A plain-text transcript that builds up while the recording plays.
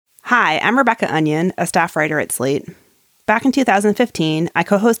Hi, I'm Rebecca Onion, a staff writer at Slate. Back in 2015, I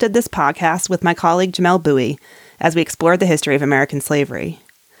co-hosted this podcast with my colleague Jamelle Bouie as we explored the history of American slavery.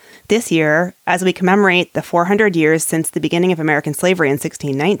 This year, as we commemorate the 400 years since the beginning of American slavery in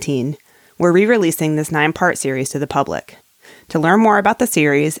 1619, we're re-releasing this 9-part series to the public. To learn more about the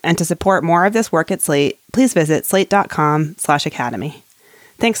series and to support more of this work at Slate, please visit slate.com/academy.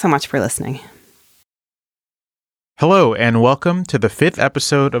 Thanks so much for listening. Hello, and welcome to the 5th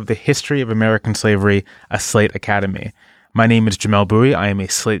episode of the History of American Slavery, a Slate Academy. My name is Jamelle Bouie. I am a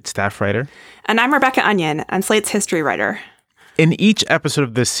Slate staff writer. And I'm Rebecca Onion. I'm Slate's history writer. In each episode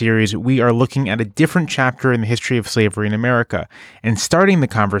of this series, we are looking at a different chapter in the history of slavery in America and starting the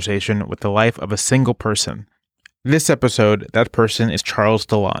conversation with the life of a single person. This episode, that person is Charles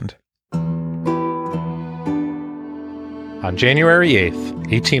DeLond. On January 8th,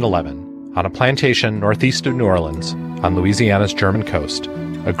 1811, on a plantation northeast of New Orleans, on Louisiana's German coast,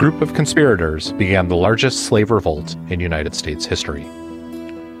 a group of conspirators began the largest slave revolt in United States history.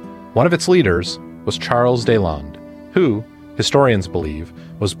 One of its leaders was Charles DeLond, who, historians believe,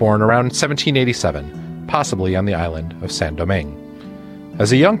 was born around 1787, possibly on the island of Saint-Domingue.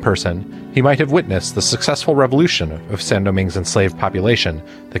 As a young person, he might have witnessed the successful revolution of Saint-Domingue's enslaved population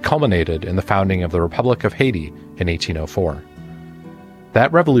that culminated in the founding of the Republic of Haiti in 1804.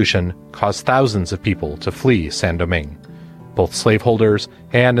 That revolution caused thousands of people to flee Saint-Domingue, both slaveholders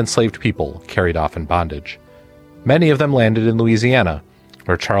and enslaved people carried off in bondage. Many of them landed in Louisiana,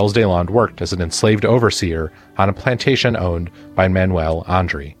 where Charles DeLond worked as an enslaved overseer on a plantation owned by Manuel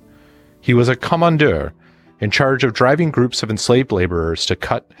Andre. He was a commandeur, in charge of driving groups of enslaved laborers to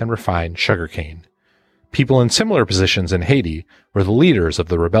cut and refine sugarcane. People in similar positions in Haiti were the leaders of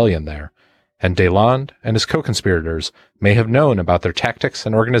the rebellion there, and DeLond and his co-conspirators may have known about their tactics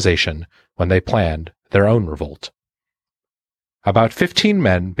and organization when they planned their own revolt. About 15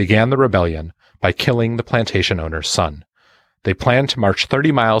 men began the rebellion by killing the plantation owner's son. They planned to march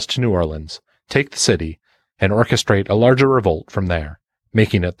 30 miles to New Orleans, take the city, and orchestrate a larger revolt from there,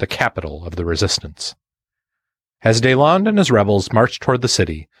 making it the capital of the resistance. As DeLond and his rebels marched toward the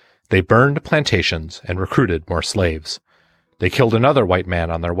city, they burned plantations and recruited more slaves. They killed another white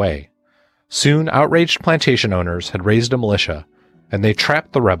man on their way. Soon, outraged plantation owners had raised a militia, and they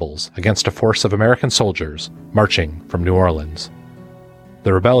trapped the rebels against a force of American soldiers marching from New Orleans.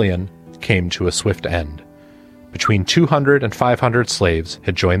 The rebellion came to a swift end. Between 200 and 500 slaves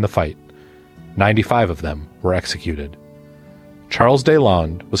had joined the fight. 95 of them were executed. Charles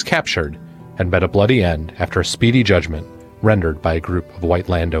DeLond was captured and met a bloody end after a speedy judgment rendered by a group of white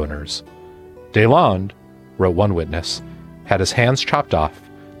landowners. DeLond, wrote one witness, had his hands chopped off,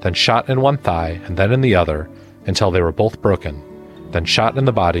 then shot in one thigh and then in the other until they were both broken, then shot in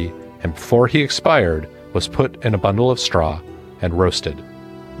the body, and before he expired was put in a bundle of straw and roasted.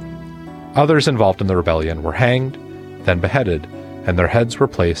 Others involved in the rebellion were hanged, then beheaded, and their heads were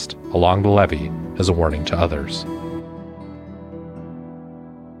placed along the levee as a warning to others.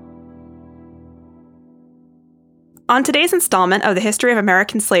 On today's installment of the History of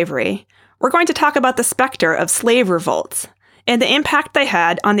American Slavery, we're going to talk about the specter of slave revolts and the impact they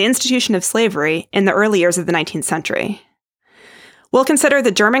had on the institution of slavery in the early years of the 19th century. We'll consider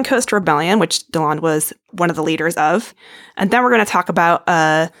the German Coast Rebellion, which DeLond was one of the leaders of, and then we're going to talk about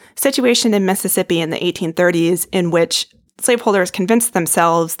a situation in Mississippi in the 1830s in which slaveholders convinced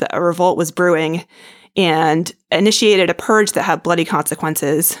themselves that a revolt was brewing and initiated a purge that had bloody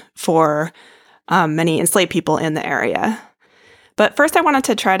consequences for many enslaved people in the area. But first, I wanted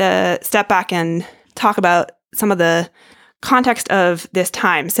to try to step back and talk about some of the context of this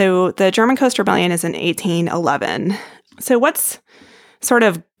time. So the German Coast Rebellion is in 1811. So what's sort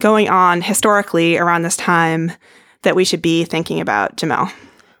of going on historically around this time that we should be thinking about, Jamelle?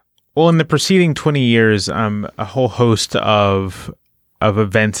 Well, in the preceding 20 years, a whole host of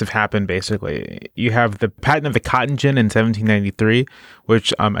events have happened, basically. You have the patent of the cotton gin in 1793,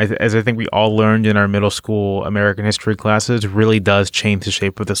 which, as I think we all learned in our middle school American history classes, really does change the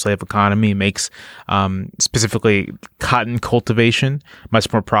shape of the slave economy, makes specifically cotton cultivation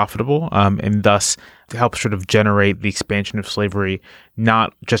much more profitable, and thus helps sort of generate the expansion of slavery,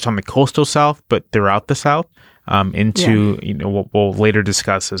 not just on the coastal South, but throughout the South, into what we'll later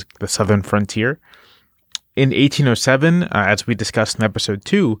discuss as the Southern frontier. In 1807, as we discussed in episode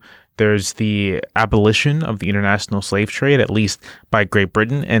 2, there's the abolition of the international slave trade, at least by Great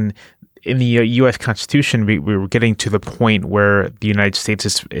Britain. And in the U.S. Constitution, we were getting to the point where the United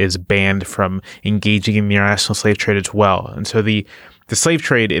States is banned from engaging in the international slave trade as well. And so the slave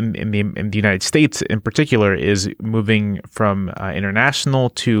trade in the United States in particular is moving from international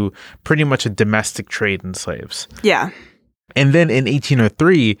to pretty much a domestic trade in slaves. Yeah. And then in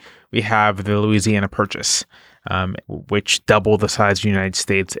 1803, we have the Louisiana Purchase, which doubled the size of the United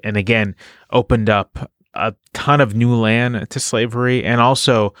States and again opened up a ton of new land to slavery and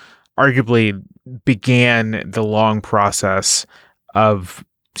also arguably began the long process of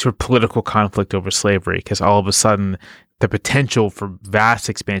sort of political conflict over slavery, because all of a sudden the potential for vast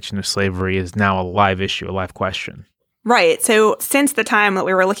expansion of slavery is now a live issue, a live question. Right. So since the time that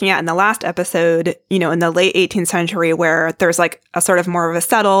we were looking at in the last episode, in the late 18th century, where there's like a sort of more of a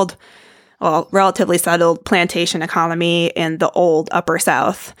settled, relatively settled plantation economy in the old Upper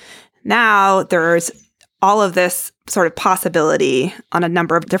South, now there's all of this sort of possibility on a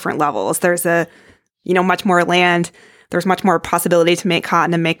number of different levels. There's much more land. There's much more possibility to make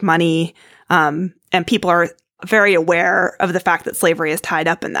cotton and make money. And people are very aware of the fact that slavery is tied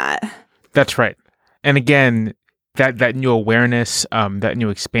up in that. That's right. And again, that new awareness, that new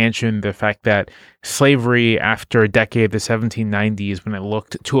expansion, the fact that slavery after a decade, the 1790s, when it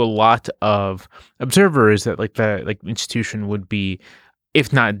looked to a lot of observers that the institution would be,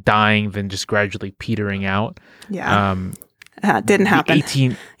 if not dying, then just gradually petering out. Yeah. Didn't happen.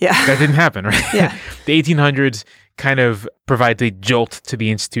 That didn't happen, right? Yeah. The 1800s kind of provides a jolt to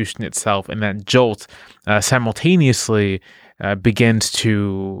the institution itself, and that jolt simultaneously begins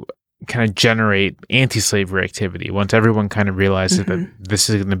to kind of generate anti-slavery activity once everyone kind of realizes that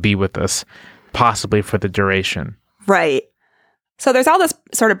this is going to be with us possibly for the duration. Right. So there's all this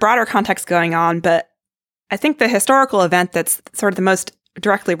sort of broader context going on, but I think the historical event that's sort of the most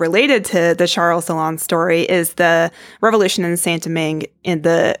directly related to the Charles Dillon story is the revolution in Saint-Domingue in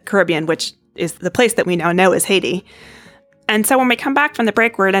the Caribbean, which is the place that we now know as Haiti. And so when we come back from the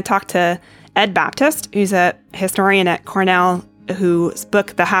break, we're going to talk to Ed Baptist, who's a historian at Cornell, whose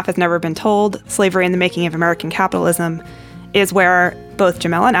book, The Half Has Never Been Told, Slavery and the Making of American Capitalism, is where both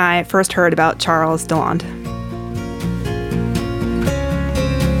Jamelle and I first heard about Charles Dillon.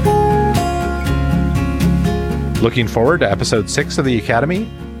 Looking forward to episode 6 of the Academy?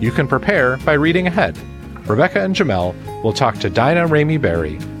 You can prepare by reading ahead. Rebecca and Jamelle will talk to Dinah Ramey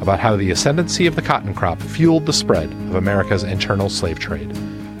Berry about how the ascendancy of the cotton crop fueled the spread of America's internal slave trade.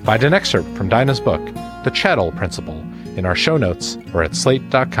 Find an excerpt from Dinah's book, The Chattel Principle, in our show notes or at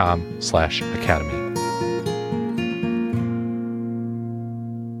slate.com/academy.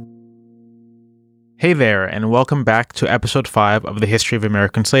 Hey there, and welcome back to episode 5 of the History of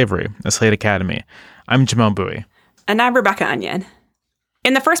American Slavery, a Slate Academy. I'm Jamelle Bouie. And I'm Rebecca Onion.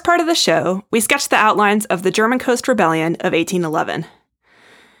 In the first part of the show, we sketched the outlines of the German Coast Rebellion of 1811.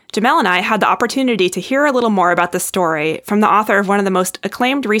 Jamelle and I had the opportunity to hear a little more about the story from the author of one of the most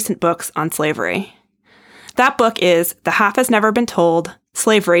acclaimed recent books on slavery. That book is The Half Has Never Been Told,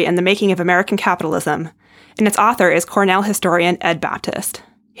 Slavery and the Making of American Capitalism, and its author is Cornell historian Ed Baptist.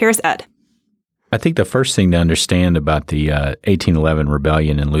 Here's Ed. I think the first thing to understand about the 1811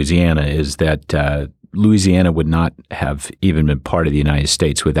 rebellion in Louisiana is that Louisiana would not have even been part of the United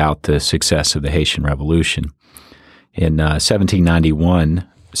States without the success of the Haitian Revolution. In 1791,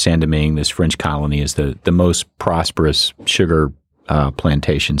 Saint-Domingue, this French colony, is the most prosperous sugar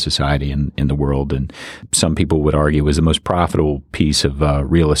plantation society in the world, and some people would argue was the most profitable piece of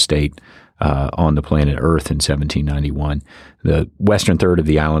real estate on the planet Earth in 1791. The western third of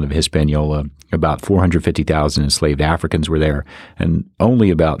the island of Hispaniola, about 450,000 enslaved Africans were there, and only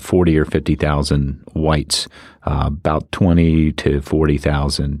about 40 or 50,000 whites, about 20 to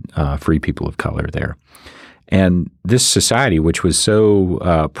 40,000 free people of color there. And this society, which was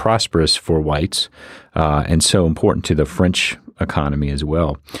so prosperous for whites and so important to the French economy as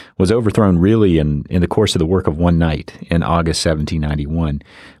well, was overthrown really in the course of the work of one night in August 1791,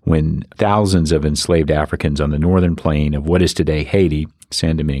 when thousands of enslaved Africans on the northern plain of what is today Haiti,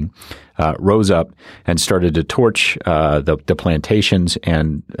 Saint-Domingue, rose up and started to torch the plantations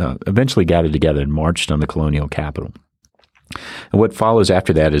and eventually gathered together and marched on the colonial capital. And what follows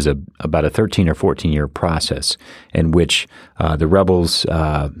after that is about a 13 or 14-year process in which the rebels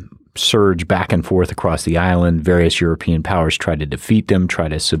surge back and forth across the island. Various European powers try to defeat them, try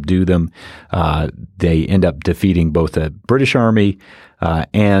to subdue them. They end up defeating both a British army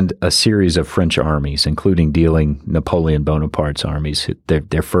and a series of French armies, including dealing Napoleon Bonaparte's armies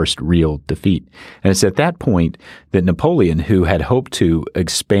their first real defeat. And it's at that point that Napoleon, who had hoped to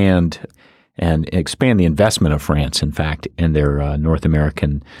expand the investment of France, in fact, in their North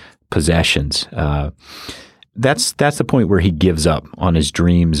American possessions, that's the point where he gives up on his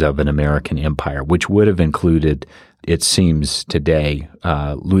dreams of an American empire, which would have included, it seems today,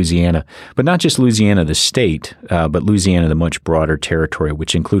 Louisiana, but not just Louisiana, the state, but Louisiana, the much broader territory,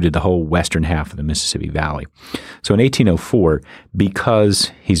 which included the whole western half of the Mississippi Valley. So in 1804,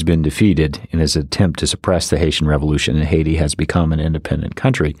 because he's been defeated in his attempt to suppress the Haitian Revolution and Haiti has become an independent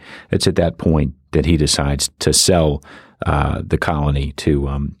country, it's at that point that he decides to sell the colony to,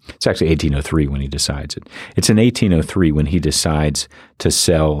 it's actually 1803 when he decides it. It's in 1803 when he decides to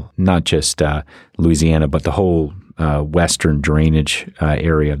sell not just Louisiana, but the whole western drainage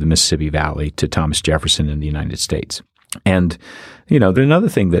area of the Mississippi Valley to Thomas Jefferson in the United States. And, there's another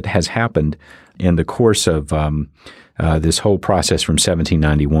thing that has happened in the course of this whole process from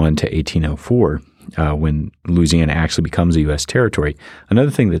 1791 to 1804, when Louisiana actually becomes a U.S. territory. Another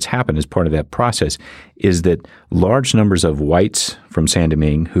thing that's happened as part of that process is that large numbers of whites from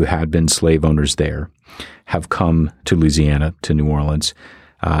Saint-Domingue who had been slave owners there have come to Louisiana, to New Orleans,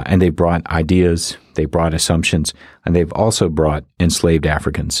 and they brought ideas, they brought assumptions, and they've also brought enslaved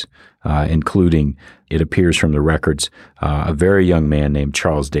Africans, including, it appears from the records, a very young man named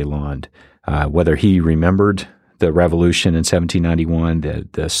Charles Deslandes. Whether he remembered the revolution in 1791,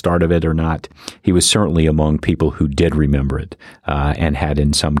 the start of it or not, he was certainly among people who did remember it and had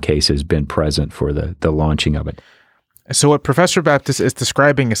in some cases been present for the launching of it. So what Professor Baptist is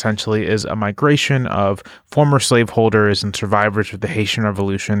describing essentially is a migration of former slaveholders and survivors of the Haitian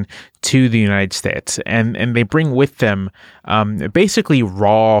Revolution to the United States. And they bring with them basically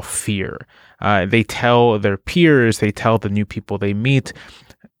raw fear. They tell their peers, they tell the new people they meet,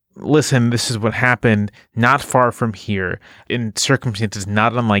 listen, this is what happened not far from here in circumstances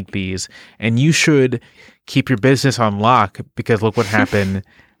not unlike these, and you should keep your business on lock because look what happened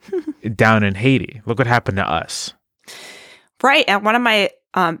down in Haiti. Look what happened to us. Right. And one of my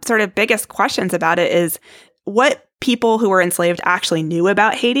sort of biggest questions about it is what people who were enslaved actually knew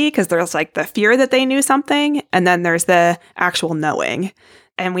about Haiti, because there's like the fear that they knew something, and then there's the actual knowing.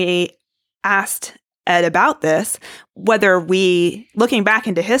 And we asked Ed about this, whether we, looking back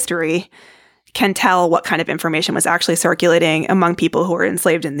into history, can tell what kind of information was actually circulating among people who were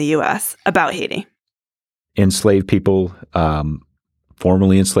enslaved in the U.S. about Haiti. Enslaved people,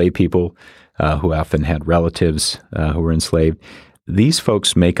 formerly enslaved people, who often had relatives who were enslaved. These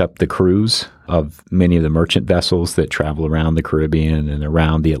folks make up the crews of many of the merchant vessels that travel around the Caribbean and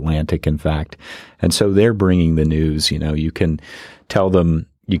around the Atlantic, in fact. And so they're bringing the news. You can tell them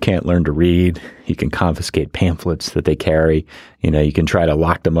you can't learn to read. You can confiscate pamphlets that they carry. You can try to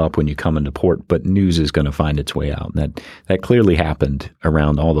lock them up when you come into port, but news is going to find its way out. And that clearly happened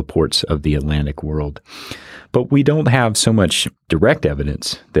around all the ports of the Atlantic world. But we don't have so much direct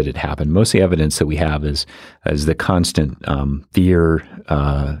evidence that it happened. Most of the evidence that we have is the constant fear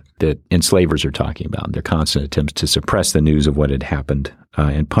that enslavers are talking about, their constant attempts to suppress the news of what had happened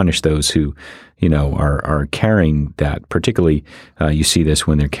and punish those who, are carrying that. Particularly, you see this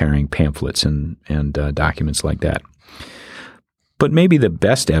when they're carrying pamphlets and documents like that. But maybe the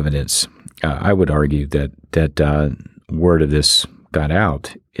best evidence, I would argue, that word of this got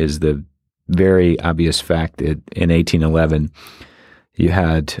out is the very obvious fact that in 1811, you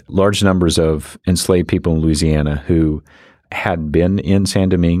had large numbers of enslaved people in Louisiana who had been in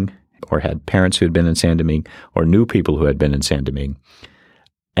Saint-Domingue or had parents who had been in Saint-Domingue or knew people who had been in Saint-Domingue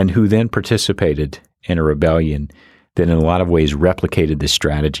and who then participated in a rebellion that in a lot of ways replicated the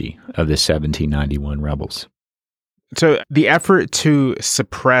strategy of the 1791 rebels. So the effort to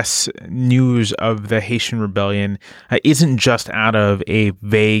suppress news of the Haitian Rebellion isn't just out of a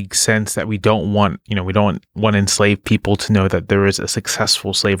vague sense that we don't want enslaved people to know that there is a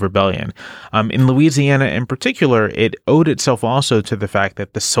successful slave rebellion. In Louisiana in particular, it owed itself also to the fact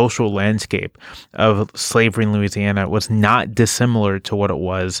that the social landscape of slavery in Louisiana was not dissimilar to what it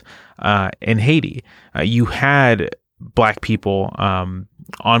was in Haiti. You had Black people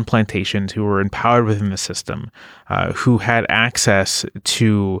on plantations who were empowered within the system, who had access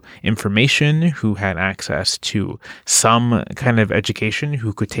to information, who had access to some kind of education,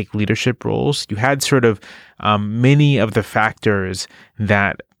 who could take leadership roles. You had sort of many of the factors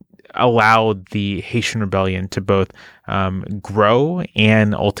that allowed the Haitian Rebellion to both grow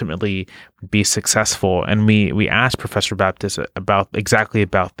and ultimately be successful. And we asked Professor Baptist about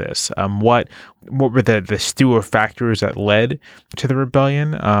this. What were the stew of factors that led to the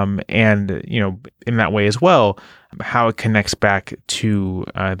rebellion? And in that way as well, how it connects back to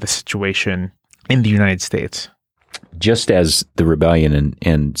the situation in the United States. just as the rebellion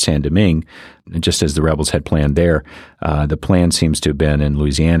in Saint-Domingue, just as the rebels had planned there, the plan seems to have been in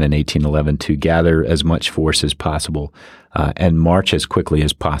Louisiana in 1811 to gather as much force as possible and march as quickly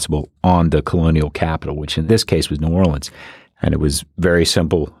as possible on the colonial capital, which in this case was New Orleans. And it was very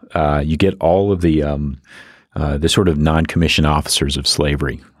simple. You get all of the sort of non-commissioned officers of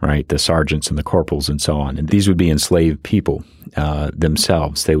slavery, right? The sergeants and the corporals and so on. And these would be enslaved people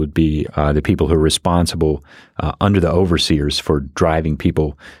themselves. They would be the people who are responsible under the overseers for driving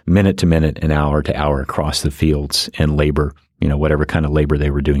people minute to minute and hour to hour across the fields and labor, whatever kind of labor they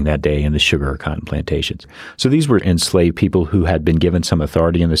were doing that day in the sugar or cotton plantations. So these were enslaved people who had been given some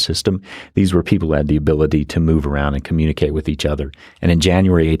authority in the system. These were people who had the ability to move around and communicate with each other. And in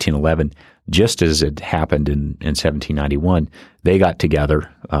January 1811, just as it happened in 1791, they got together,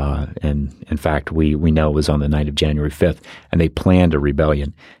 and in fact, we know it was on the night of January 5th, and they planned a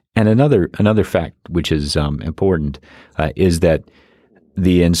rebellion. And another fact which is important is that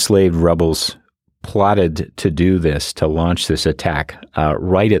the enslaved rebels plotted to do this, to launch this attack,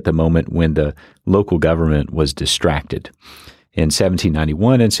 right at the moment when the local government was distracted. In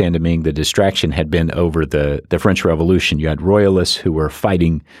 1791 in Saint-Domingue, the distraction had been over the French Revolution. You had royalists who were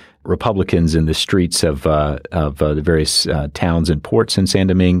fighting Republicans in the streets of the various towns and ports in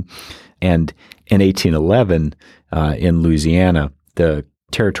Saint-Domingue. And in 1811, in Louisiana, the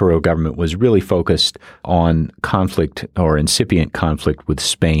territorial government was really focused on conflict or incipient conflict with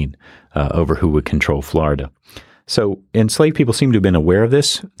Spain over who would control Florida. So enslaved people seem to have been aware of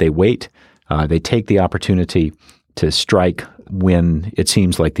this. They wait. They take the opportunity to strike when it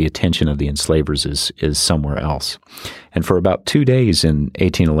seems like the attention of the enslavers is somewhere else. And for about 2 days in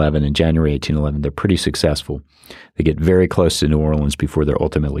 1811, in January 1811, they're pretty successful. They get very close to New Orleans before they're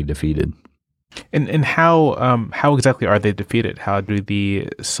ultimately defeated. And how exactly are they defeated? How do the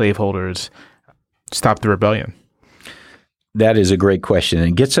slaveholders stop the rebellion? That is a great question. And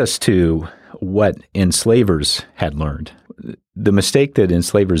it gets us to what enslavers had learned. The mistake that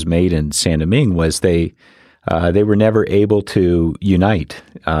enslavers made in Saint-Domingue was they were never able to unite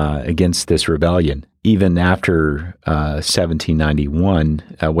against this rebellion. Even after 1791,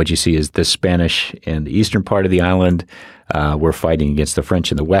 what you see is the Spanish in the eastern part of the island were fighting against the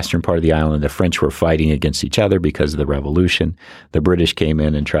French in the western part of the island. The French were fighting against each other because of the Revolution. The British came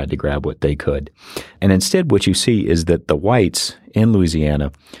in and tried to grab what they could. And instead, what you see is that the whites in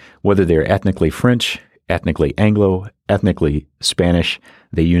Louisiana, whether they're ethnically French, ethnically Anglo, ethnically Spanish,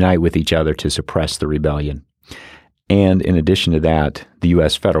 they unite with each other to suppress the rebellion. And in addition to that, the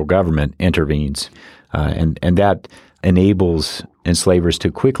U.S. federal government intervenes, and that enables enslavers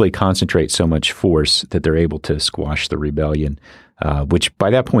to quickly concentrate so much force that they're able to squash the rebellion, which by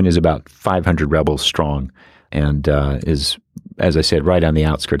that point is about 500 rebels strong and is, as I said, right on the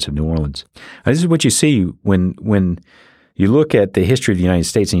outskirts of New Orleans. This is what you see when you look at the history of the United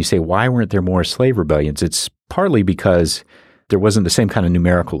States and you say, why weren't there more slave rebellions? It's partly because there wasn't the same kind of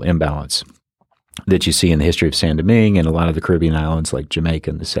numerical imbalance that you see in the history of Saint-Domingue and a lot of the Caribbean islands like Jamaica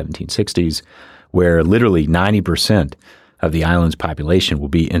in the 1760s, where literally 90% of the island's population will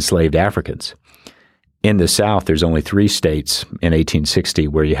be enslaved Africans. In the South, there's only 3 states in 1860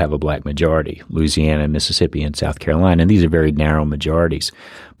 where you have a black majority, Louisiana, Mississippi, and South Carolina, and these are very narrow majorities.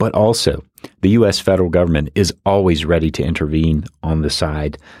 But also, the U.S. federal government is always ready to intervene on the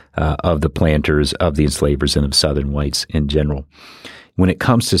side of the planters, of the enslavers, and of Southern whites in general. When it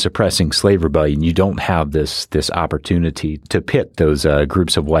comes to suppressing slave rebellion, you don't have this opportunity to pit those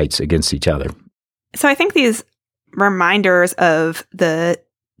groups of whites against each other. So I think these reminders of the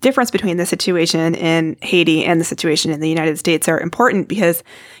difference between the situation in Haiti and the situation in the United States are important because,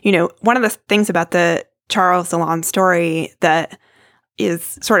 one of the things about the Charles Dillon story that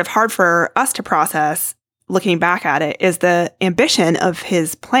is sort of hard for us to process looking back at it is the ambition of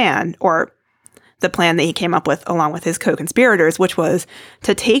his plan, or the plan that he came up with along with his co-conspirators, which was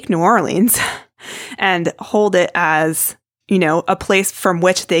to take New Orleans and hold it as, a place from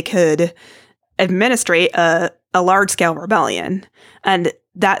which they could administrate a large-scale rebellion. And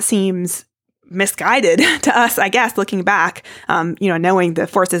that seems misguided to us, I guess, looking back, knowing the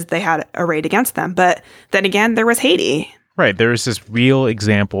forces they had arrayed against them. But then again, there was Haiti. Right. There is this real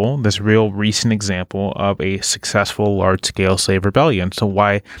recent example of a successful large-scale slave rebellion. So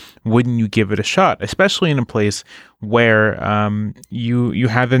why wouldn't you give it a shot, especially in a place where you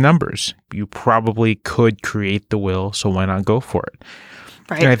have the numbers? You probably could create the will, so why not go for it?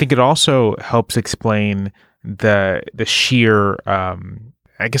 Right. And I think it also helps explain the sheer,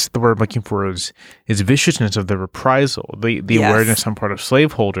 I guess the word I'm looking for is viciousness of the reprisal, the yes. awareness on part of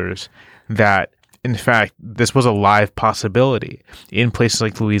slaveholders that, in fact, this was a live possibility in places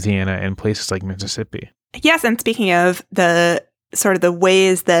like Louisiana and places like Mississippi. Yes, and speaking of the sort of the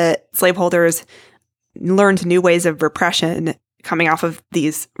ways that slaveholders learned new ways of repression coming off of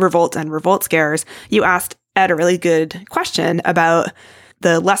these revolts and revolt scares, you asked Ed a really good question about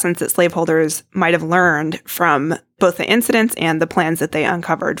the lessons that slaveholders might have learned from both the incidents and the plans that they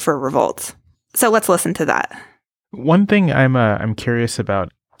uncovered for revolts. So let's listen to that. One thing I'm curious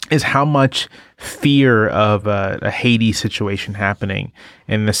about is how much fear of a Haiti situation happening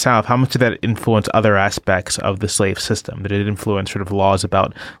in the South, how much did that influence other aspects of the slave system? Did it influence sort of laws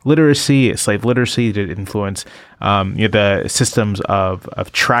about literacy, slave literacy? Did it influence the systems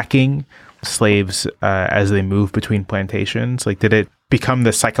of tracking slaves as they move between plantations? Like, did it become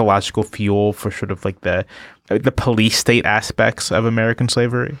the psychological fuel for sort of like the police state aspects of American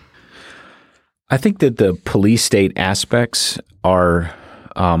slavery? I think that the police state aspects are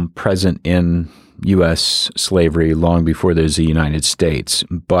present in U.S. slavery long before there's a United States,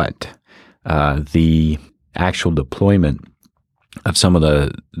 but the actual deployment of some of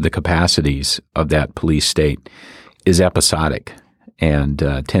the capacities of that police state is episodic and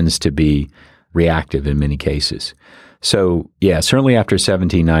tends to be reactive in many cases. So, yeah, certainly after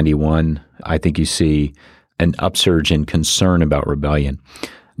 1791, I think you see an upsurge in concern about rebellion.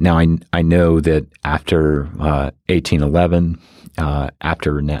 Now, I know that after 1811,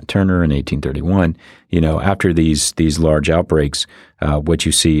 after Nat Turner in 1831, after these large outbreaks, what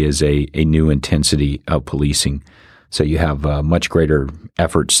you see is a new intensity of policing. So you have much greater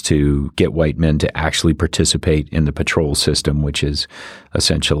efforts to get white men to actually participate in the patrol system, which is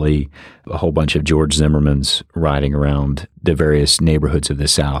essentially a whole bunch of George Zimmermans riding around the various neighborhoods of the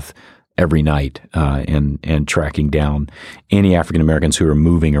South every night and tracking down any African Americans who are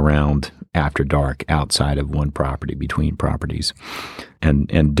moving around after dark outside of one property, between properties,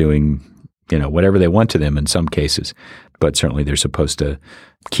 and doing whatever they want to them in some cases. But certainly they're supposed to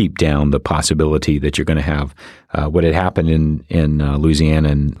keep down the possibility that you're going to have what had happened in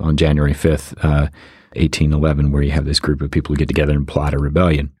Louisiana on January 5th, 1811, where you have this group of people who get together and plot a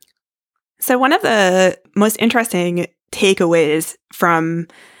rebellion. So one of the most interesting takeaways from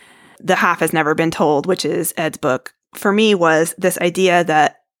The Half Has Never Been Told, which is Ed's book, for me was this idea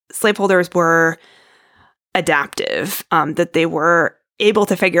that slaveholders were adaptive, that they were able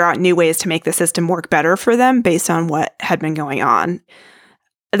to figure out new ways to make the system work better for them based on what had been going on.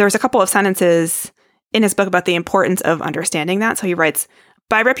 There's a couple of sentences in his book about the importance of understanding that. So he writes,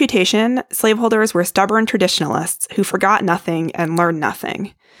 "By reputation, slaveholders were stubborn traditionalists who forgot nothing and learned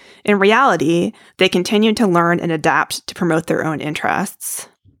nothing. In reality, they continued to learn and adapt to promote their own interests."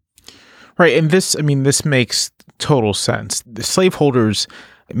 Right. And this makes total sense. The slaveholders,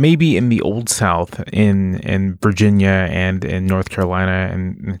 maybe in the Old South, in Virginia and in North Carolina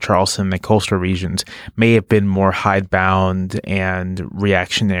and Charleston, the coastal regions, may have been more hidebound and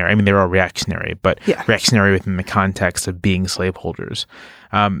reactionary. I mean, they were all reactionary, but reactionary within the context of being slaveholders.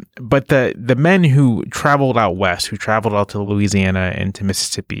 But the men who traveled out west, who traveled out to Louisiana and to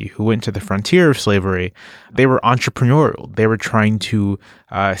Mississippi, who went to the frontier of slavery, they were entrepreneurial. They were trying to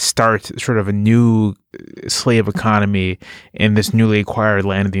start sort of a new slave economy in this newly acquired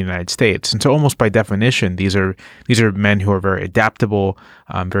land of the United States. And so almost by definition, these are men who are very adaptable,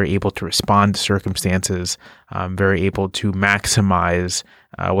 very able to respond to circumstances, very able to maximize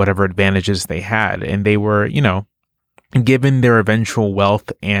whatever advantages they had. And they were, given their eventual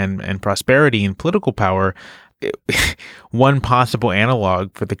wealth and prosperity and political power, one possible analog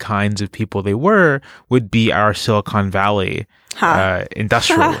for the kinds of people they were would be our Silicon Valley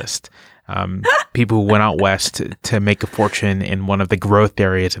industrialist. People who went out west to make a fortune in one of the growth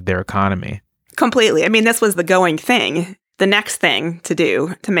areas of their economy. Completely. I mean, this was the going thing, the next thing to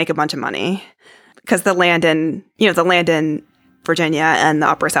do to make a bunch of money, because the land in Virginia and the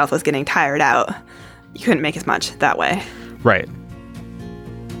Upper South was getting tired out. You couldn't make as much that way. Right.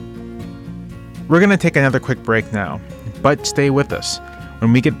 We're going to take another quick break now, but stay with us.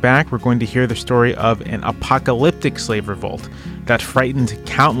 When we get back, we're going to hear the story of an apocalyptic slave revolt that frightened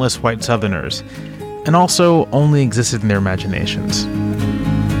countless white Southerners and also only existed in their imaginations.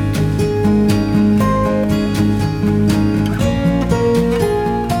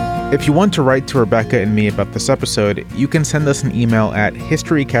 If you want to write to Rebecca and me about this episode, you can send us an email at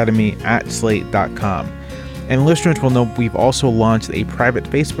historyacademy@slate.com. And listeners will know we've also launched a private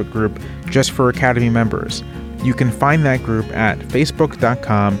Facebook group just for Academy members. You can find that group at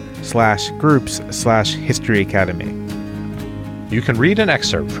facebook.com/groups/historyacademy. You can read an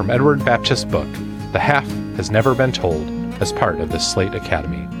excerpt from Edward Baptist's book, The Half Has Never Been Told, as part of the Slate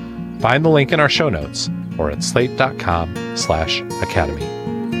Academy. Find the link in our show notes or at slate.com/academy.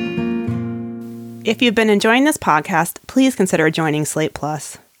 If you've been enjoying this podcast, please consider joining Slate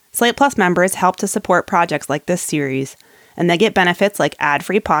Plus. Slate Plus members help to support projects like this series, and they get benefits like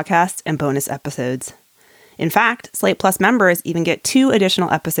ad-free podcasts and bonus episodes. In fact, Slate Plus members even get 2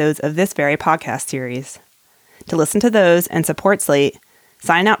 additional episodes of this very podcast series. To listen to those and support Slate,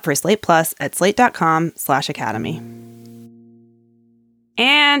 sign up for Slate Plus at slate.com/academy.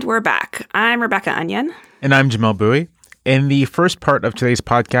 And we're back. I'm Rebecca Onion. And I'm Jamel Bowie. In the first part of today's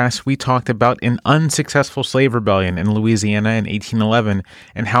podcast, we talked about an unsuccessful slave rebellion in Louisiana in 1811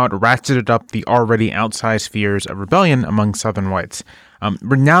 and how it ratcheted up the already outsized fears of rebellion among Southern whites.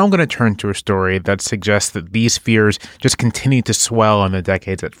 We're now going to turn to a story that suggests that these fears just continued to swell in the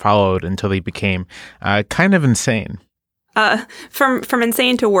decades that followed until they became kind of insane. From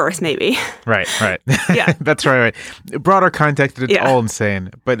insane to worse, maybe. Right. Yeah. That's right. Broader context, it's all insane,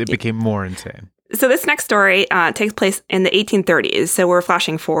 but it became more insane. So this next story takes place in the 1830s, so we're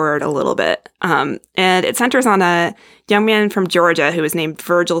flashing forward a little bit. And it centers on a young man from Georgia who was named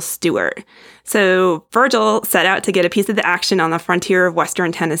Virgil Stewart. So Virgil set out to get a piece of the action on the frontier of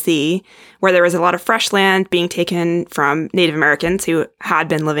western Tennessee, where there was a lot of fresh land being taken from Native Americans who had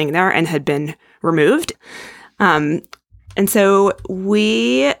been living there and had been removed. And so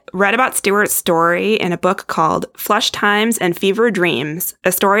we read about Stewart's story in a book called Flush Times and Fever Dreams,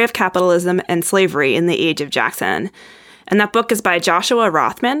 A Story of Capitalism and Slavery in the Age of Jackson. And that book is by Joshua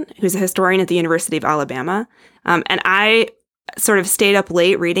Rothman, who's a historian at the University of Alabama. And I sort of stayed up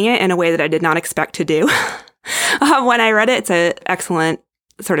late reading it in a way that I did not expect to do. When I read it, it's an excellent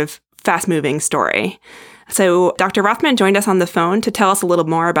sort of fast-moving story. So Dr. Rothman joined us on the phone to tell us a little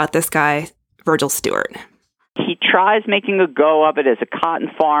more about this guy, Virgil Stewart. He tries making a go of it as a cotton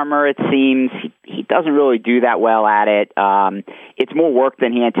farmer, it seems. He doesn't really do that well at it. It's more work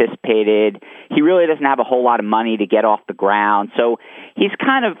than he anticipated. He really doesn't have a whole lot of money to get off the ground. So he's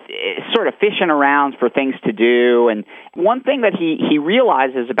kind of sort of fishing around for things to do. And one thing that he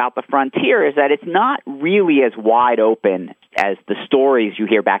realizes about the frontier is that it's not really as wide open as the stories you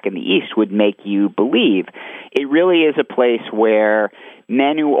hear back in the East would make you believe. It really is a place where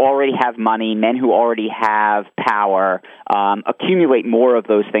men who already have money, men who already have power, accumulate more of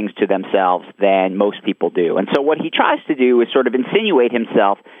those things to themselves than most people do. And so what he tries to do is sort of insinuate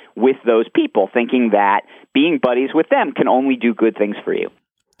himself with those people, thinking that being buddies with them can only do good things for you.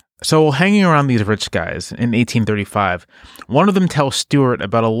 So hanging around these rich guys in 1835, one of them tells Stewart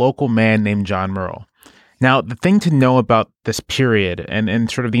about a local man named John Murrell. Now, the thing to know about this period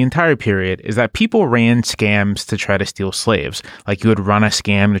and sort of the entire period is that people ran scams to try to steal slaves. Like you would run a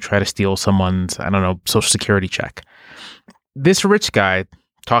scam to try to steal someone's, Social Security check. This rich guy,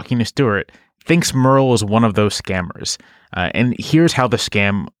 talking to Stewart, thinks Murrell is one of those scammers. And here's how the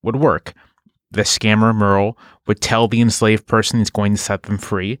scam would work. The scammer, Murrell, would tell the enslaved person he's going to set them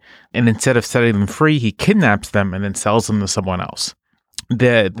free. And instead of setting them free, he kidnaps them and then sells them to someone else.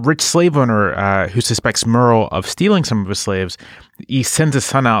 The rich slave owner who suspects Murrell of stealing some of his slaves, he sends his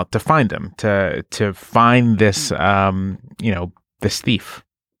son out to find him, to find this, this thief.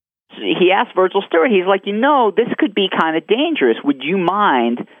 He asked Virgil Stewart, he's like, this could be kind of dangerous. Would you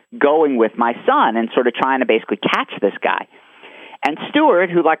mind going with my son and sort of trying to basically catch this guy? And Stewart,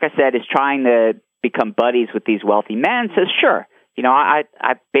 who, like I said, is trying to become buddies with these wealthy men, says, sure. I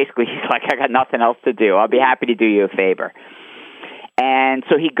basically, he's like, I got nothing else to do. I'll be happy to do you a favor. And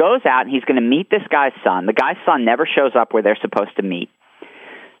so he goes out and he's going to meet this guy's son. The guy's son never shows up where they're supposed to meet.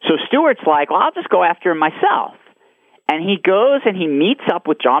 So Stewart's like, well, I'll just go after him myself. And he goes and he meets up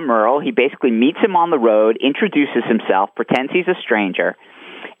with John Murrell. He basically meets him on the road, introduces himself, pretends he's a stranger,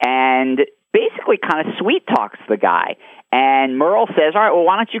 and basically kind of sweet talks the guy. And Murrell says, all right, well,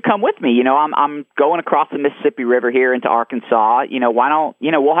 why don't you come with me? I'm going across the Mississippi River here into Arkansas. Why don't,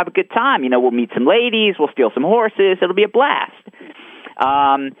 we'll have a good time. We'll meet some ladies. We'll steal some horses. It'll be a blast.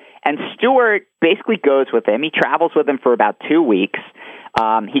 And Stewart basically goes with him. He travels with him for about 2 weeks.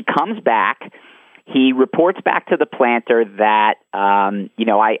 He comes back. He reports back to the planter that,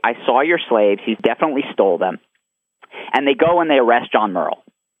 I saw your slaves. He's definitely stole them. And they go and they arrest John Murrell.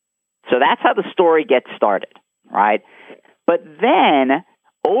 So that's how the story gets started, right? But then,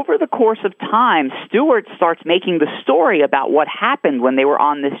 over the course of time, Stewart starts making the story about what happened when they were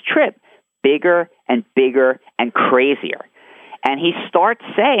on this trip bigger and bigger and crazier. And he starts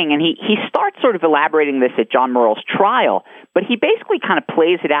saying, and he starts sort of elaborating this at John Murrell's trial, but he basically kind of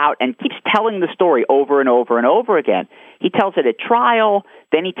plays it out and keeps telling the story over and over and over again. He tells it at trial,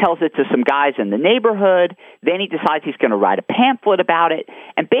 then he tells it to some guys in the neighborhood, then he decides he's going to write a pamphlet about it.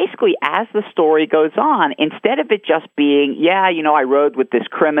 And basically, as the story goes on, instead of it just being, I rode with this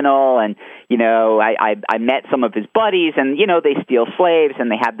criminal and, I met some of his buddies and, they steal slaves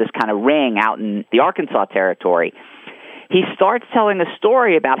and they have this kind of ring out in the Arkansas territory, he starts telling a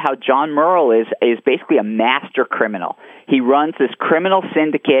story about how John Murrell is basically a master criminal. He runs this criminal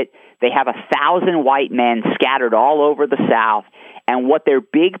syndicate. They have 1,000 white men scattered all over the South, and what their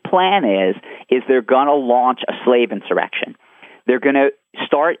big plan is they're going to launch a slave insurrection. They're going to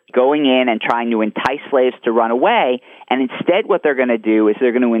start going in and trying to entice slaves to run away, and instead what they're going to do is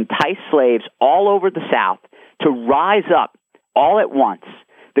they're going to entice slaves all over the South to rise up all at once.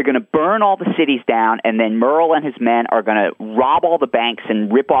 They're going to burn all the cities down, and then Murrell and his men are going to rob all the banks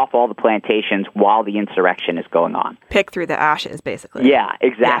and rip off all the plantations while the insurrection is going on. Pick through the ashes, basically. Yeah,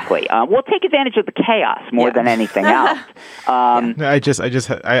 exactly. Yeah. We'll take advantage of the chaos more than anything else.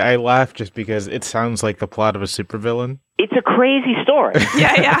 I laugh just because it sounds like the plot of a supervillain. It's a crazy story.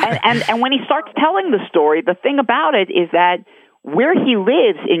 Yeah. And when he starts telling the story, the thing about it is that where he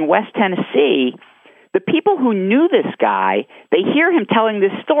lives in West Tennessee, the people who knew this guy, they hear him telling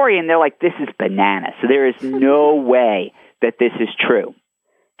this story, and they're like, this is bananas. There is no way that this is true.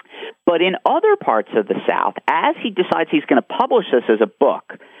 But in other parts of the South, as he decides he's going to publish this as a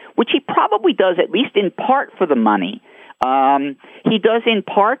book, which he probably does at least in part for the money, he does in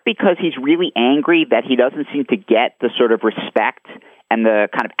part because he's really angry that he doesn't seem to get the sort of respect and the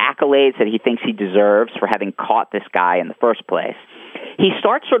kind of accolades that he thinks he deserves for having caught this guy in the first place. He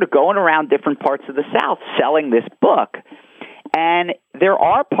starts sort of going around different parts of the South selling this book. And there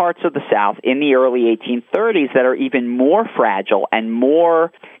are parts of the South in the early 1830s that are even more fragile and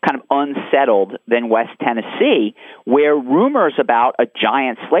more kind of unsettled than West Tennessee, where rumors about a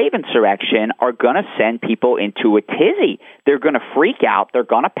giant slave insurrection are going to send people into a tizzy. They're going to freak out. They're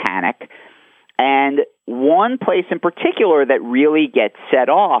going to panic. And one place in particular that really gets set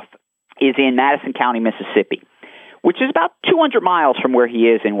off is in Madison County, Mississippi, which is about 200 miles from where he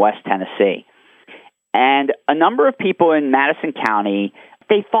is in West Tennessee. And a number of people in Madison County,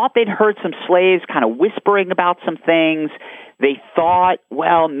 they thought they'd heard some slaves kind of whispering about some things. They thought,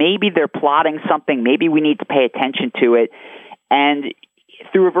 well, maybe they're plotting something. Maybe we need to pay attention to it. And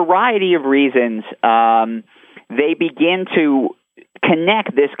through a variety of reasons, they begin to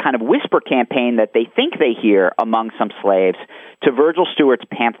connect this kind of whisper campaign that they think they hear among some slaves to Virgil Stewart's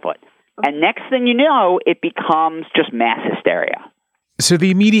pamphlet. And next thing you know, it becomes just mass hysteria. So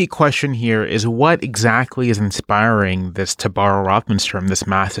the immediate question here is, what exactly is inspiring this, to borrow Rothman's term, this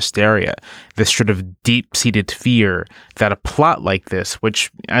mass hysteria, this sort of deep-seated fear that a plot like this,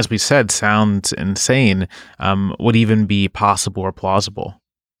 which, as we said, sounds insane, would even be possible or plausible?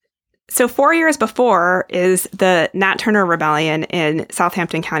 So 4 years before is the Nat Turner Rebellion in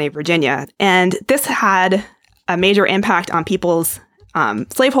Southampton County, Virginia. And this had a major impact on people's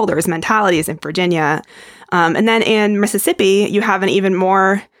slaveholders' mentalities in Virginia. And then in Mississippi, you have an even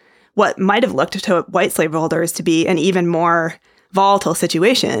more, what might have looked to white slaveholders to be an even more volatile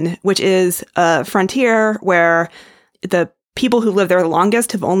situation, which is a frontier where the people who live there the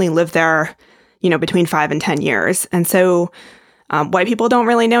longest have only lived there, between 5 and 10 years. And so white people don't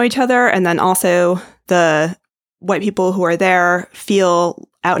really know each other. And then also the white people who are there feel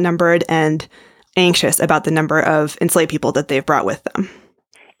outnumbered and anxious about the number of enslaved people that they've brought with them.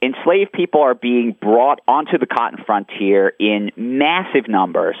 Enslaved people are being brought onto the cotton frontier in massive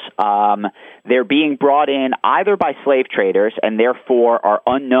numbers. They're being brought in either by slave traders and therefore are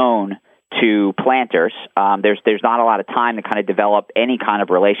unknown to planters. There's not a lot of time to kind of develop any kind of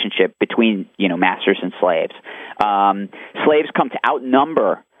relationship between, masters and slaves. Slaves come to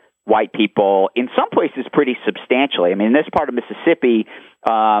outnumber white people in some places pretty substantially. I mean, in this part of Mississippi,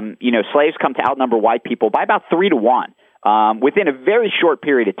 slaves come to outnumber white people by about 3 to 1. Within a very short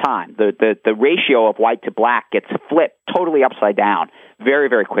period of time. The ratio of white to black gets flipped totally upside down very,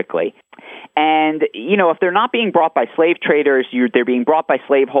 very quickly. And, if they're not being brought by slave traders, they're being brought by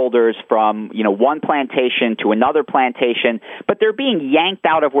slaveholders from, one plantation to another plantation, but they're being yanked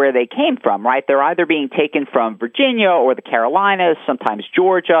out of where they came from, right? They're either being taken from Virginia or the Carolinas, sometimes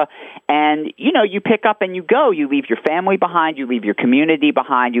Georgia, and, you pick up and you go. You leave your family behind, you leave your community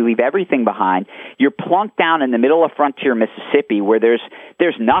behind, you leave everything behind. You're plunked down in the middle of frontier Mississippi where there's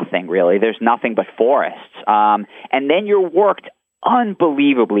nothing, really. There's nothing but forests. And then you're worked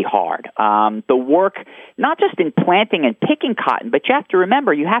unbelievably hard. The work, not just in planting and picking cotton, but you have to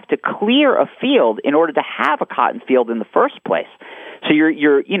remember you have to clear a field in order to have a cotton field in the first place. So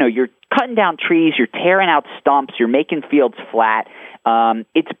you're cutting down trees, you're tearing out stumps, you're making fields flat.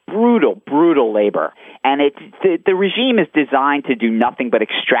 It's brutal labor, and the regime is designed to do nothing but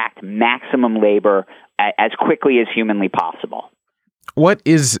extract maximum labor as quickly as humanly possible. What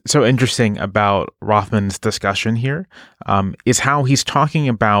is so interesting about Rothman's discussion here is how he's talking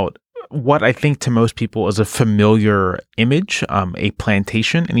about what I think to most people is a familiar image, a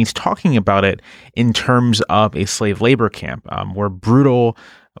plantation, and he's talking about it in terms of a slave labor camp where brutal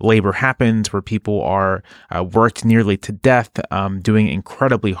labor happens, where people are worked nearly to death, doing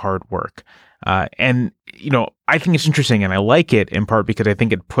incredibly hard work. And, I think it's interesting, and I like it in part because I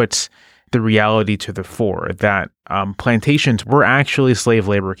think it puts the reality to the fore that plantations were actually slave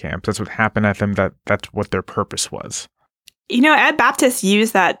labor camps. That's what happened at them. That's what their purpose was. Ed Baptist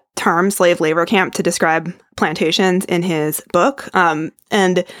used that term, slave labor camp, to describe plantations in his book,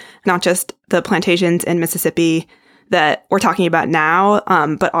 and not just the plantations in Mississippi that we're talking about now,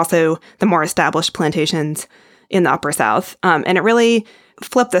 but also the more established plantations in the Upper South. And it really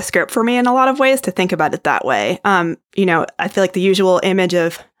flipped the script for me in a lot of ways to think about it that way. I feel like the usual image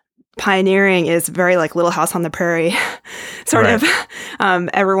of pioneering is very like Little House on the Prairie, sort of.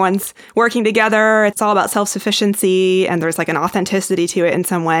 Everyone's working together. It's all about self-sufficiency, and there's like an authenticity to it in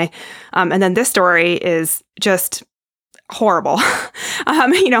some way. And then this story is just horrible,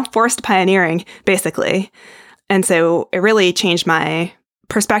 forced pioneering, basically. And so it really changed my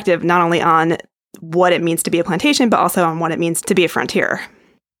perspective, not only on what it means to be a plantation, but also on what it means to be a frontier.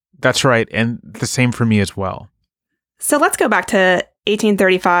 That's right. And the same for me as well. So let's go back to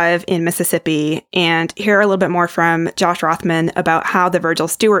 1835 in Mississippi and hear a little bit more from Josh Rothman about how the Virgil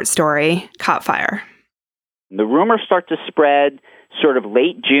Stewart story caught fire. The rumors start to spread sort of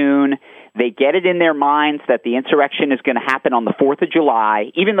late June. They get it in their minds that the insurrection is going to happen on the 4th of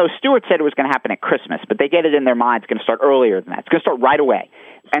July, even though Stewart said it was going to happen at Christmas, but they get it in their minds it's going to start earlier than that. It's going to start right away.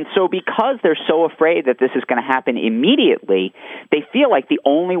 And so because they're so afraid that this is going to happen immediately, they feel like the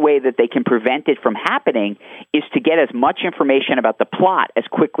only way that they can prevent it from happening is to get as much information about the plot as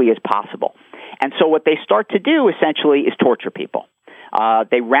quickly as possible. And so what they start to do, essentially, is torture people.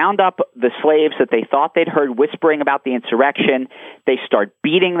 They round up the slaves that they thought they'd heard whispering about the insurrection. They start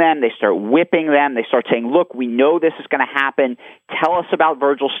beating them. They start whipping them. They start saying, look, we know this is going to happen. Tell us about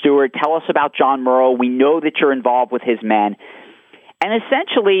Virgil Stewart. Tell us about John Murrow. We know that you're involved with his men. And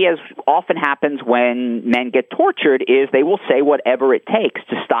essentially, as often happens when men get tortured, is they will say whatever it takes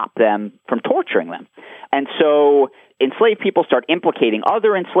to stop them from torturing them. And so enslaved people start implicating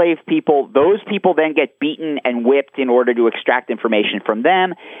other enslaved people. Those people then get beaten and whipped in order to extract information from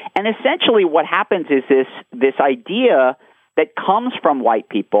them. And essentially what happens is this idea that comes from white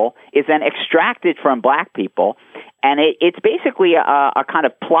people is then extracted from black people. And it's basically a kind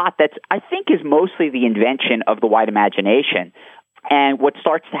of plot that's, I think, is mostly the invention of the white imagination. And what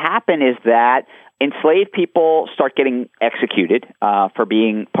starts to happen is that enslaved people start getting executed for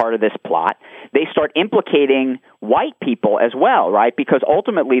being part of this plot. They start implicating white people as well, right? Because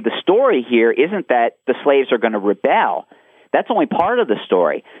ultimately the story here isn't that the slaves are going to rebel. That's only part of the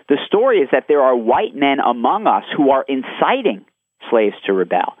story. The story is that there are white men among us who are inciting slaves to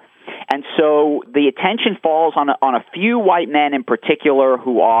rebel. And so the attention falls on a few white men in particular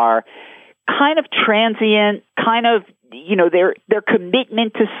who are kind of transient, kind of, their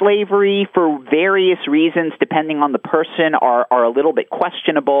commitment to slavery for various reasons, depending on the person, are a little bit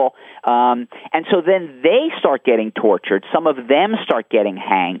questionable. And so then they start getting tortured. Some of them start getting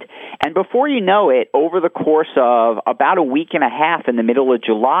hanged. And before you know it, over the course of about a week and a half in the middle of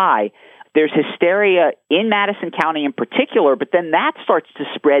July, there's hysteria in Madison County in particular, but then that starts to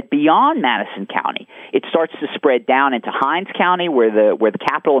spread beyond Madison County. It starts to spread down into Hinds County, where the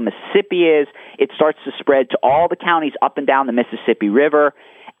capital of Mississippi is. It starts to spread to all the counties up and down the Mississippi River.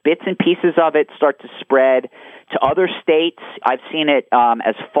 Bits and pieces of it start to spread to other states. I've seen it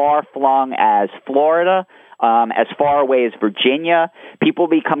as far-flung as Florida, as far away as Virginia. People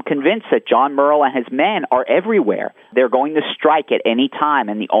become convinced that John Murrow and his men are everywhere. They're going to strike at any time,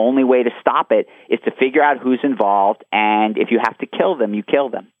 and the only way to stop it is to figure out who's involved, and if you have to kill them, you kill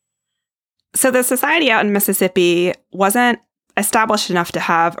them. So the society out in Mississippi wasn't established enough to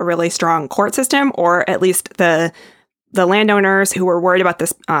have a really strong court system, or at least the landowners who were worried about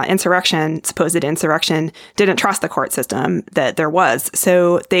this supposed insurrection, didn't trust the court system that there was.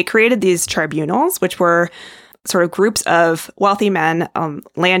 So they created these tribunals, which were sort of groups of wealthy men,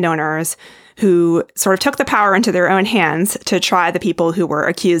 landowners, who sort of took the power into their own hands to try the people who were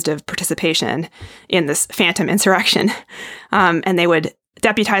accused of participation in this phantom insurrection. And they would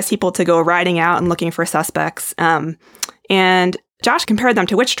deputize people to go riding out and looking for suspects. And Josh compared them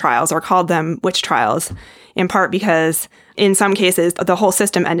to witch trials, or called them witch trials, in part because in some cases, the whole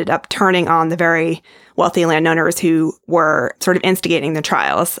system ended up turning on the very wealthy landowners who were sort of instigating the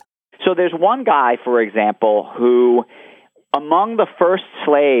trials. So there's one guy, for example, who, among the first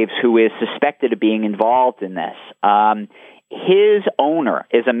slaves who is suspected of being involved in this, his owner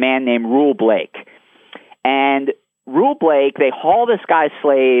is a man named Rule Blake. And Rule Blake, they haul this guy's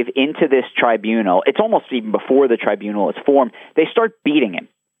slave into this tribunal. It's almost even before the tribunal is formed. They start beating him.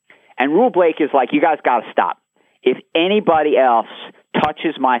 And Rule Blake is like, you guys got to stop. If anybody else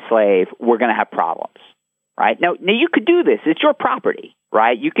touches my slave, we're going to have problems, right? Now, you could do this. It's your property,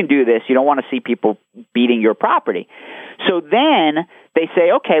 right? You can do this. You don't want to see people beating your property. So then they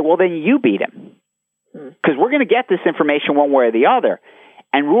say, okay, well, then you beat him because we're going to get this information one way or the other.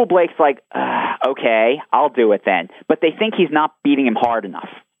 And Rule Blake's like, okay, I'll do it then. But they think he's not beating him hard enough,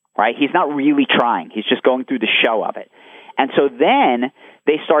 right? He's not really trying. He's just going through the show of it. And so then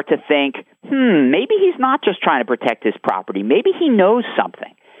they start to think, maybe he's not just trying to protect his property. Maybe he knows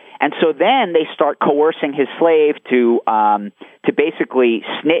something. And so then they start coercing his slave to basically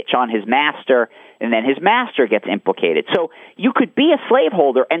snitch on his master, and then his master gets implicated. So you could be a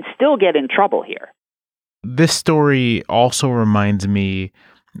slaveholder and still get in trouble here. This story also reminds me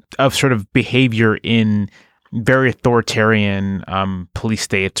of sort of behavior in very authoritarian police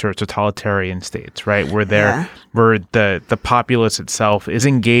states or totalitarian states, right? Where where the populace itself is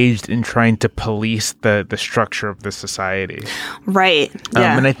engaged in trying to police the structure of the society. Right.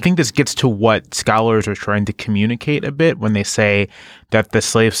 Yeah. And I think this gets to what scholars are trying to communicate a bit when they say that the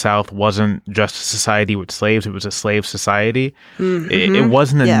slave South wasn't just a society with slaves, it was a slave society. Mm-hmm. It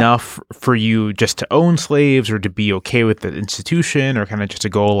wasn't enough for you just to own slaves or to be okay with the institution or kind of just to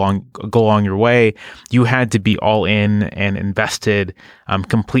go along your way. You had to be all in and invested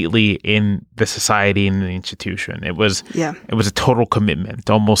completely in the society and the institution. It was a total commitment,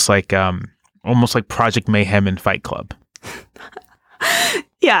 almost like Project Mayhem and Fight Club.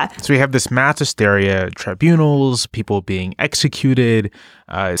 Yeah. So we have this mass hysteria, tribunals, people being executed,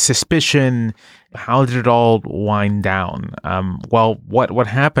 suspicion. How did it all wind down? Well, what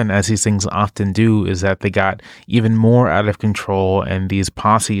happened, as these things often do, is that they got even more out of control, and these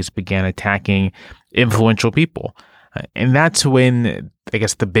posses began attacking influential people. And that's when, I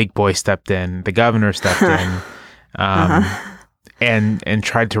guess, the big boy stepped in, the governor stepped in, and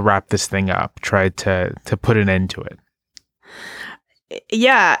tried to wrap this thing up, tried to put an end to it.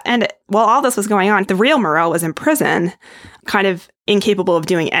 Yeah, and while all this was going on, the real Moreau was in prison, kind of incapable of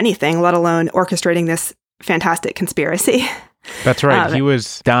doing anything, let alone orchestrating this fantastic conspiracy. That's right. He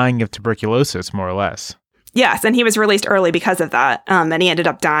was dying of tuberculosis, more or less. Yes, and he was released early because of that, and he ended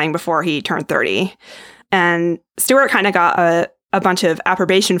up dying before he turned 30. And Stuart kind of got a bunch of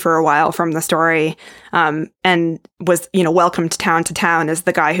approbation for a while from the story, and was, welcomed town to town as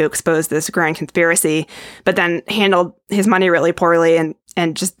the guy who exposed this grand conspiracy, but then handled his money really poorly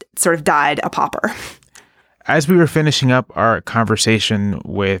and just sort of died a pauper. As we were finishing up our conversation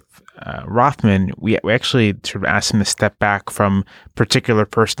with Rothman, we actually sort of asked him to step back from particular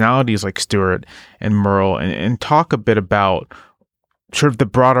personalities like Stuart and Murrell and talk a bit about sort of the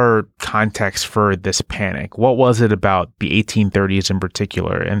broader context for this panic. What was it about the 1830s in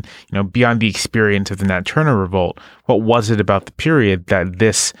particular? And, beyond the experience of the Nat Turner Revolt, what was it about the period that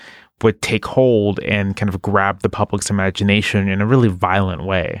this would take hold and kind of grab the public's imagination in a really violent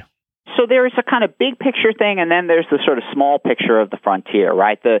way? So there is a kind of big picture thing, and then there's the sort of small picture of the frontier,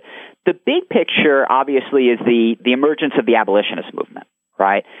 right? The big picture, obviously, is the emergence of the abolitionist movement,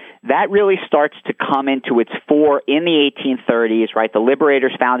 right? That really starts to come into its fore in the 1830s, right? The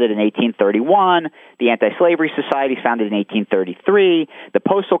Liberators founded in 1831. The Anti-Slavery Society founded in 1833. The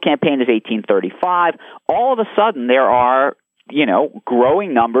Postal Campaign is 1835. All of a sudden, there are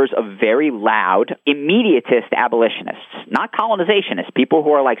growing numbers of very loud, immediatist abolitionists, not colonizationists, people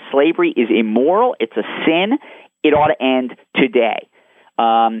who are like, slavery is immoral, it's a sin, it ought to end today.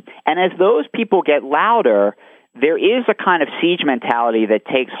 And as those people get louder, there is a kind of siege mentality that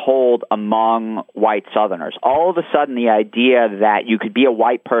takes hold among white Southerners. All of a sudden, the idea that you could be a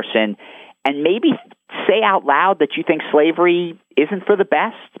white person and maybe say out loud that you think slavery isn't for the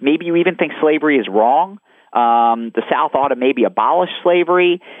best, maybe you even think slavery is wrong, the South ought to maybe abolish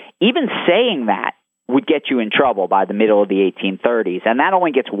slavery. Even saying that would get you in trouble by the middle of the 1830s, and that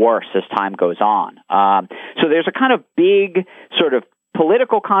only gets worse as time goes on. So there's a kind of big sort of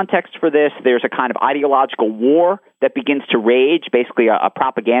political context for this. There's a kind of ideological war that begins to rage, basically a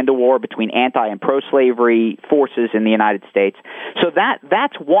propaganda war between anti- and pro-slavery forces in the United States. So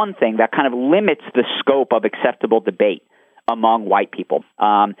that's one thing that kind of limits the scope of acceptable debate among white people.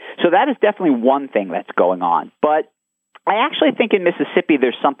 So that is definitely one thing that's going on. But I actually think in Mississippi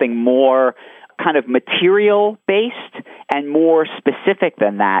there's something more kind of material-based and more specific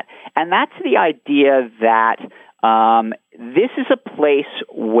than that. And that's the idea that this is a place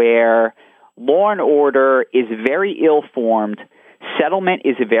where law and order is very ill-formed, settlement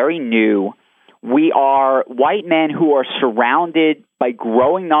is very new. We are white men who are surrounded by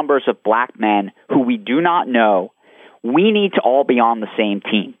growing numbers of black men who we do not know. we need to all be on the same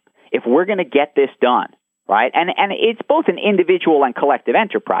team if we're going to get this done. Right, and it's both an individual and collective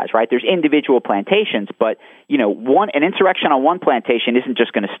enterprise. Right, there's individual plantations, but an insurrection on one plantation isn't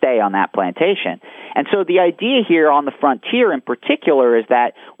just going to stay on that plantation. And so the idea here on the frontier, in particular, is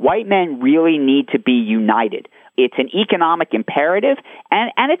that white men really need to be united. It's an economic imperative,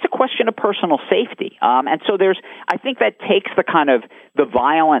 and it's a question of personal safety. And so I think that takes the kind of the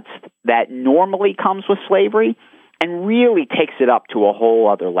violence that normally comes with slavery and really takes it up to a whole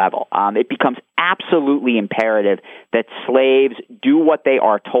other level. It becomes absolutely imperative that slaves do what they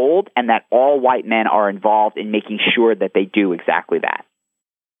are told and that all white men are involved in making sure that they do exactly that.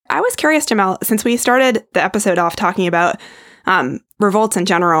 I was curious, Jamal, since we started the episode off talking about revolts in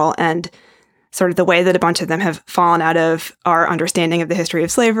general and sort of the way that a bunch of them have fallen out of our understanding of the history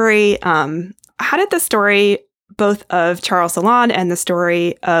of slavery, how did the story both of Charles Solon and the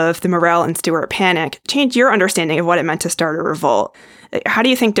story of the Morrell and Stuart Panic change your understanding of what it meant to start a revolt? How do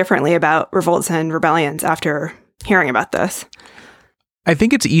you think differently about revolts and rebellions after hearing about this? I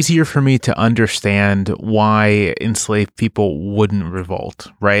think it's easier for me to understand why enslaved people wouldn't revolt,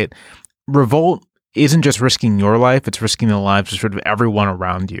 right? Revolt isn't just risking your life, it's risking the lives of sort of everyone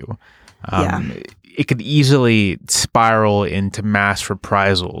around you. It could easily spiral into mass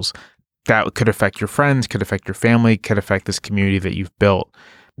reprisals that could affect your friends, could affect your family, could affect this community that you've built.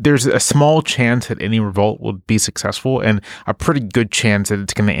 There's a small chance that any revolt will be successful and a pretty good chance that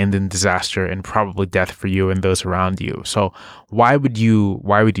it's going to end in disaster and probably death for you and those around you. So why would you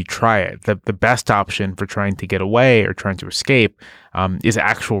try it? The best option for trying to get away or trying to escape is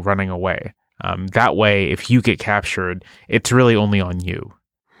actual running away. That way, if you get captured, it's really only on you.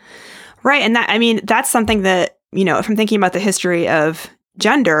 Right. And that's something that, if I'm thinking about the history of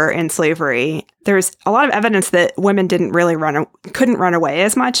gender in slavery, there's a lot of evidence that women couldn't run away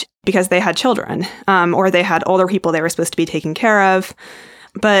as much because they had children, or they had older people they were supposed to be taking care of.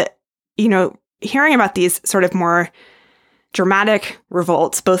 But, hearing about these sort of more dramatic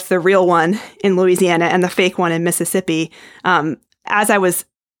revolts, both the real one in Louisiana and the fake one in Mississippi, as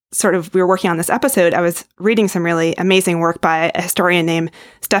we were working on this episode, I was reading some really amazing work by a historian named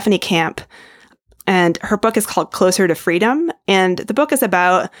Stephanie Camp. And her book is called Closer to Freedom. And the book is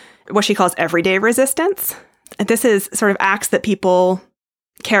about what she calls everyday resistance. And this is sort of acts that people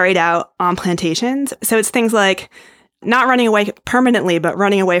carried out on plantations. So it's things like not running away permanently, but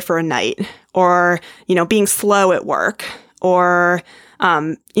running away for a night, or, being slow at work, or,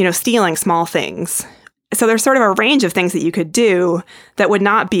 stealing small things. So there's sort of a range of things that you could do that would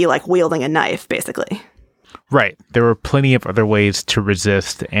not be like wielding a knife, basically. Right. There were plenty of other ways to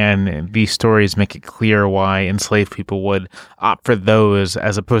resist, and these stories make it clear why enslaved people would opt for those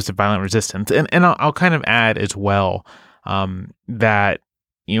as opposed to violent resistance. And I'll kind of add as well that,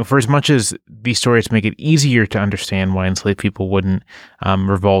 for as much as these stories make it easier to understand why enslaved people wouldn't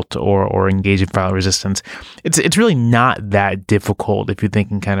revolt or engage in violent resistance, it's really not that difficult if you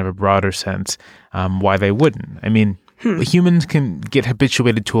think in kind of a broader sense why they wouldn't. I mean, humans can get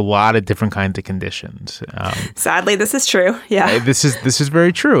habituated to a lot of different kinds of conditions. Sadly, this is true. Yeah, this is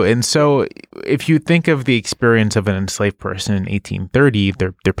very true. And so, if you think of the experience of an enslaved person in 1830,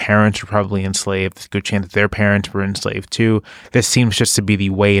 their parents were probably enslaved. There's a good chance that their parents were enslaved too. This seems just to be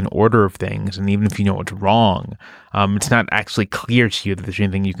the way and order of things. And even if you know it's wrong, it's not actually clear to you that there's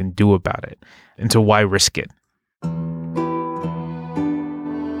anything you can do about it. And so, why risk it?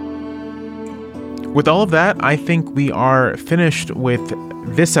 With all of that, I think we are finished with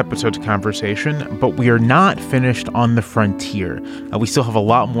this episode's conversation, but we are not finished on the frontier. We still have a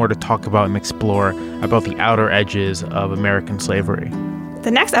lot more to talk about and explore about the outer edges of American slavery.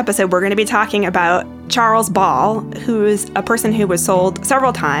 The next episode, we're going to be talking about Charles Ball, who is a person who was sold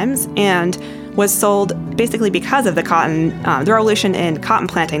several times and was sold basically because of the revolution in cotton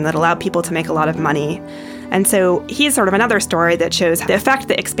planting that allowed people to make a lot of money. And so he's sort of another story that shows the effect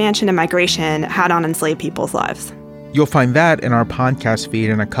that expansion and migration had on enslaved people's lives. You'll find that in our podcast feed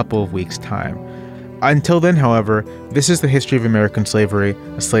in a couple of weeks' time. Until then, however, this is the History of American Slavery,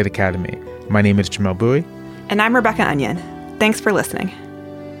 a Slate Academy. My name is Jamel Bowie. And I'm Rebecca Onion. Thanks for listening.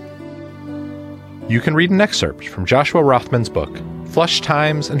 You can read an excerpt from Joshua Rothman's book, Flush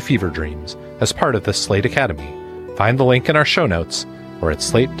Times and Fever Dreams, as part of the Slate Academy. Find the link in our show notes or at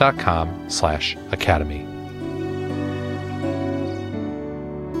slate.com/academy.